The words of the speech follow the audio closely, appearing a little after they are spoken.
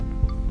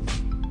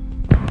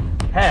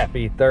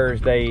Happy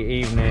Thursday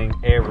evening,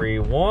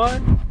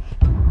 everyone.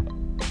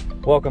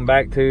 Welcome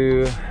back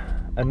to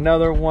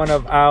another one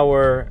of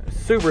our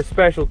super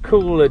special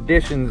cool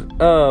editions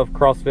of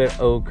CrossFit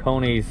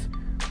Oconee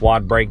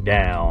WOD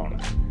Breakdown.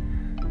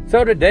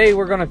 So today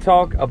we're going to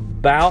talk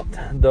about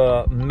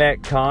the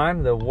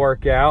Metcon, the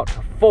workout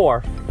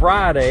for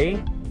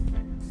Friday,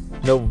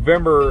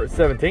 November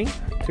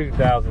 17th,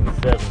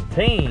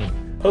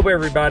 2017. Hope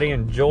everybody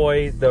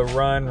enjoyed the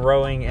run,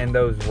 rowing, and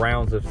those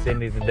rounds of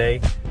Cindy today.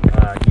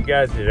 You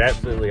guys did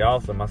absolutely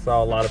awesome. I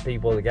saw a lot of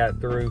people that got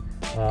through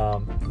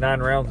 9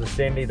 rounds of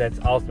Cindy. That's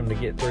awesome to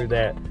get through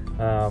that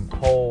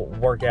whole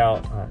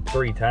workout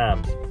 3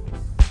 times.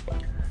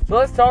 So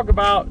let's talk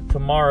about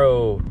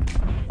tomorrow,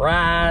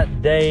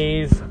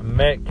 Friday's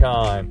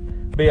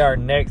Metcon. Be our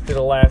next to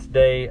the last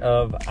day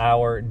of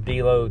our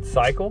deload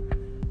cycle.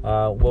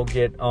 We'll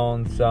get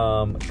on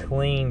some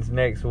cleans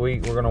next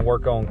week. We're going to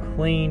work on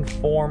clean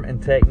form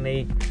and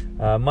technique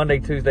Monday,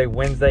 Tuesday,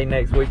 Wednesday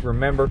next week.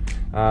 Remember,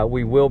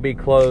 we will be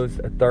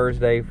closed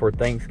Thursday for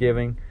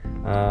Thanksgiving.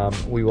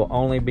 We will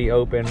only be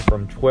open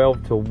from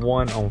 12 to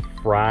 1 on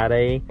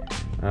Friday,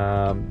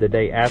 the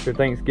day after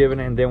Thanksgiving,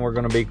 and then we're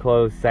going to be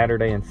closed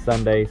Saturday and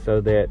Sunday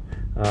so that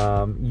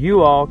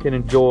you all can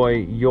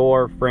enjoy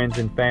your friends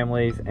and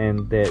families,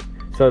 and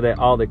so that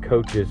all the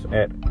coaches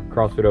at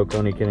CrossFit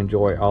Oconee can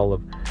enjoy all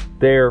of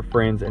their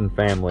friends and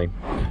family.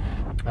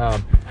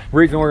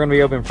 Reason we're going to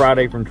be open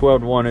Friday from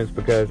 12 to 1 is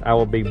because I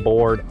will be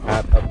bored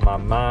out of my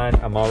mind.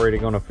 I'm already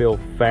going to feel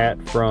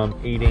fat from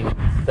eating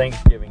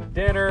Thanksgiving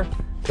dinner.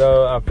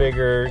 So I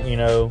figure,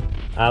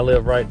 I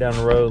live right down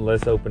the road.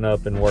 Let's open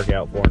up and work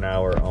out for an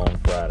hour on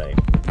Friday.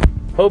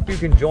 Hope you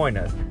can join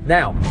us.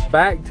 Now,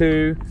 back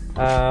to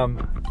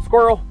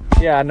squirrel.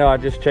 Yeah, I know I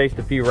just chased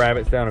a few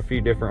rabbits down a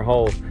few different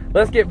holes.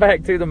 Let's get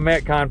back to the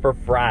Metcon for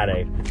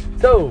Friday.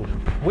 So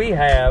we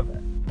have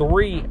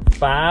 3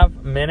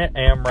 5-minute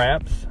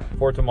AMRAPs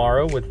for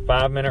tomorrow with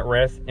 5-minute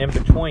rest in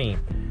between.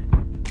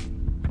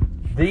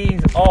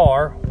 These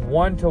are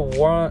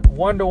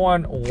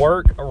 1-to-1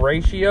 work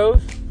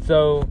ratios.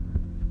 So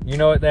you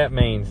know what that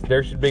means.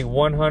 There should be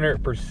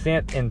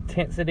 100%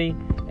 intensity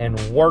and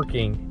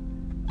working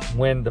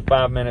when the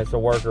 5 minutes of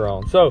work are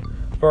on. So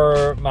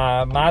for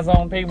my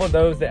zone people,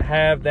 those that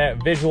have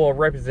that visual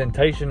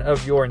representation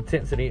of your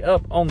intensity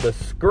up on the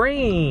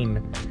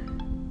screen,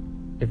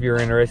 if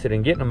you're interested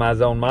in getting a My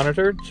Zone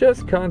monitor,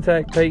 just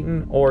contact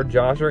Peyton or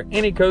Josh or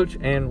any coach,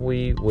 and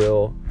we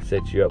will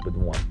set you up with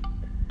one.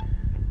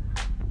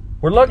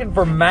 We're looking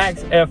for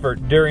max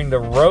effort during the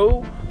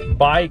row,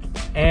 bike,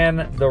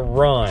 and the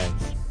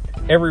runs.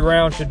 Every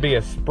round should be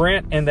a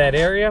sprint in that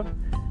area,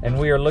 and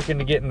we are looking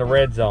to get in the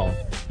red zone.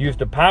 Use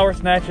the power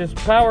snatches,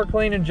 power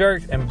clean and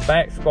jerks, and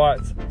back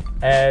squats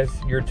as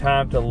your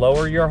time to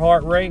lower your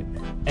heart rate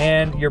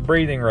and your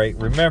breathing rate.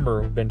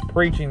 Remember, we've been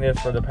preaching this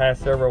for the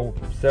past several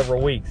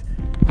weeks.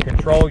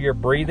 Control your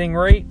breathing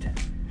rate,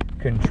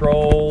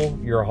 control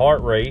your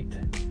heart rate,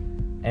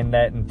 and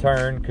that in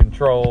turn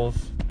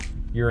controls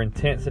your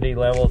intensity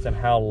levels and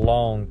how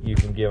long you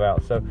can give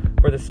out. So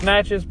for the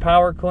snatches,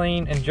 power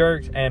clean and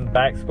jerks, and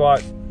back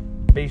squats,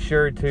 be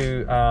sure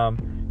to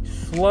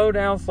slow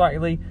down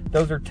slightly.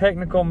 Those are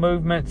technical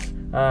movements.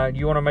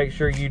 You want to make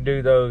sure you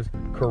do those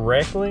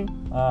correctly,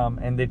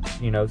 and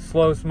that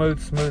slow,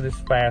 smooth is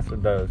fast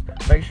with those.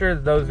 Make sure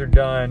that those are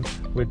done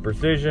with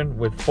precision,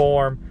 with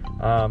form,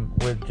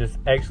 with just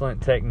excellent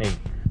technique.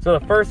 So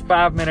the first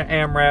 5-minute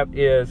AMRAP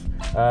is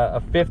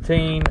a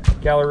 15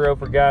 calorie row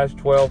for guys,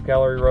 12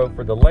 calorie row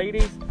for the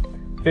ladies,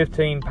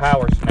 15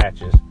 power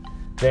snatches,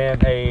 then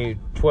a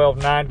 12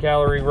 9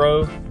 calorie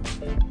row,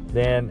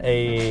 then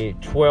a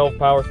 12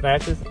 power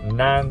snatches,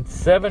 9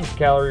 7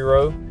 calorie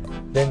row,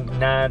 then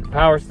 9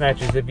 power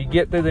snatches. If you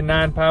get through the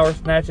 9 power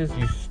snatches,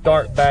 you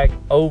start back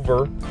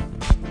over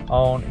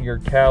on your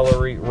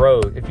calorie row.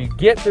 If you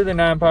get through the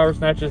 9 power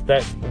snatches,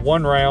 that's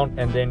 1 round,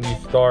 and then you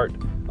start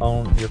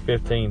on your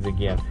 15s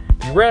again.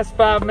 You rest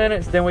 5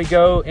 minutes, then we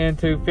go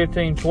into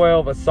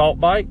 15-12 assault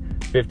bike,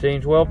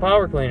 15-12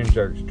 power clean and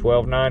jerks,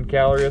 12 9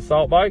 calorie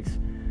assault bikes,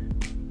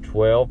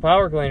 12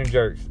 power clean and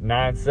jerks,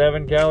 9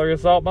 7 calorie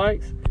assault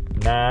bikes,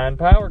 9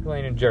 power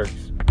clean and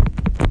jerks.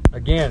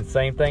 Again,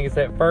 same thing as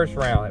that first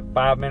round. At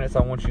 5 minutes,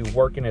 I want you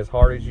working as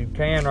hard as you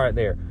can right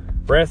there.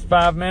 Rest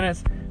 5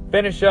 minutes.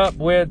 Finish up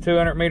with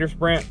 200-meter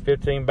sprint,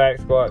 15 back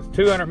squats,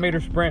 200-meter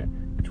sprint,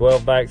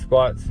 12 back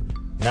squats,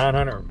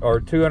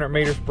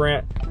 200-meter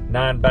sprint,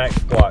 9 back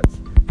squats.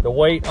 The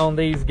weight on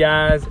these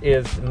guys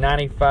is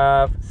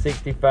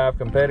 95-65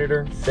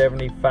 competitor,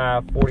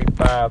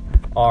 75-45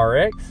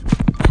 RX.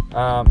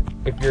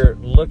 If you're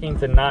looking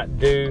to not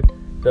do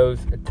those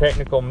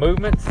technical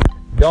movements,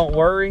 don't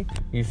worry,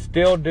 you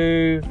still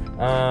do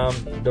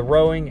the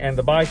rowing and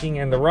the biking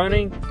and the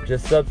running.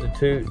 Just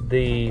substitute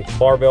the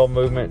barbell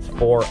movements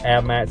for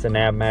ab mats and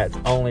ab mats,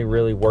 only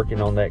really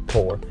working on that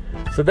core.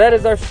 So that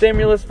is our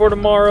stimulus for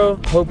tomorrow.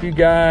 Hope you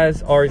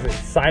guys are as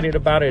excited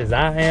about it as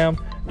I am.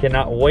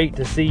 Cannot wait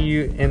to see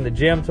you in the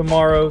gym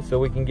tomorrow so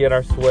we can get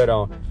our sweat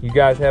on. You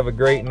guys have a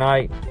great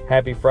night.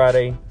 Happy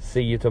Friday.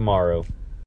 See you tomorrow.